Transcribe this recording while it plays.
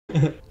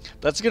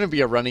That's going to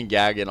be a running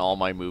gag in all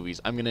my movies.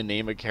 I'm going to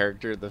name a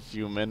character the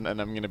Human,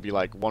 and I'm going to be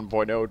like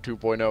 1.0,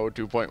 2.0,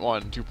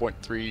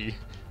 2.1,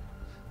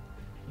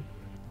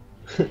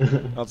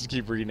 2.3. I'll just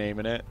keep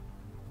renaming it.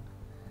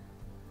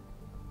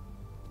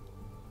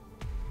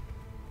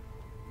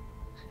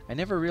 I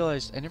never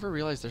realized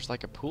there's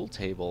like a pool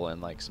table and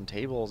like some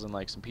tables and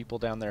like some people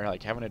down there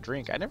like having a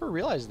drink. I never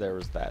realized there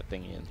was that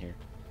thingy in here.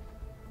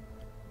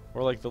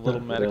 Or like the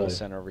little medical Really?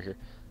 center over here.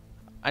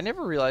 I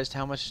never realized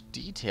how much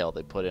detail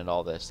they put into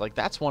all this. Like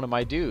that's one of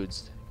my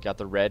dudes. Got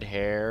the red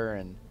hair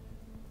and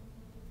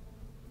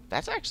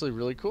that's actually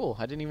really cool.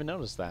 I didn't even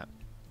notice that.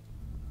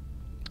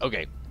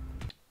 Okay.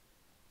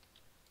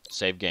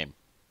 Save game.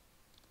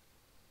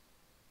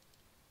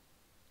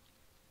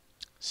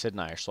 Sid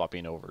and I are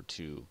swapping over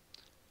to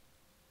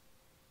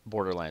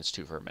Borderlands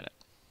 2 for a minute.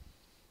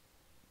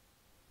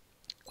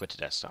 Quit to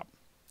desktop.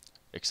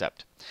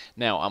 Accept.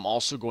 Now, I'm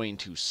also going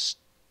to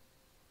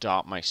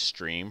stop my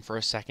stream for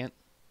a second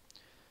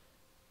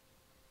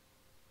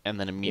and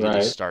then immediately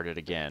Right. start it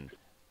again.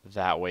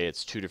 That way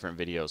it's two different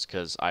videos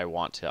because I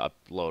want to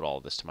upload all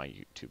this to my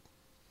YouTube.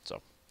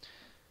 So,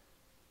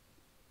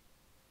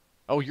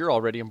 oh, you're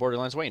already in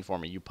Borderlands waiting for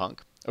me, you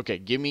punk. Okay,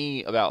 give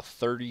me about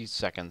 30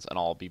 seconds and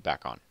I'll be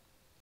back on.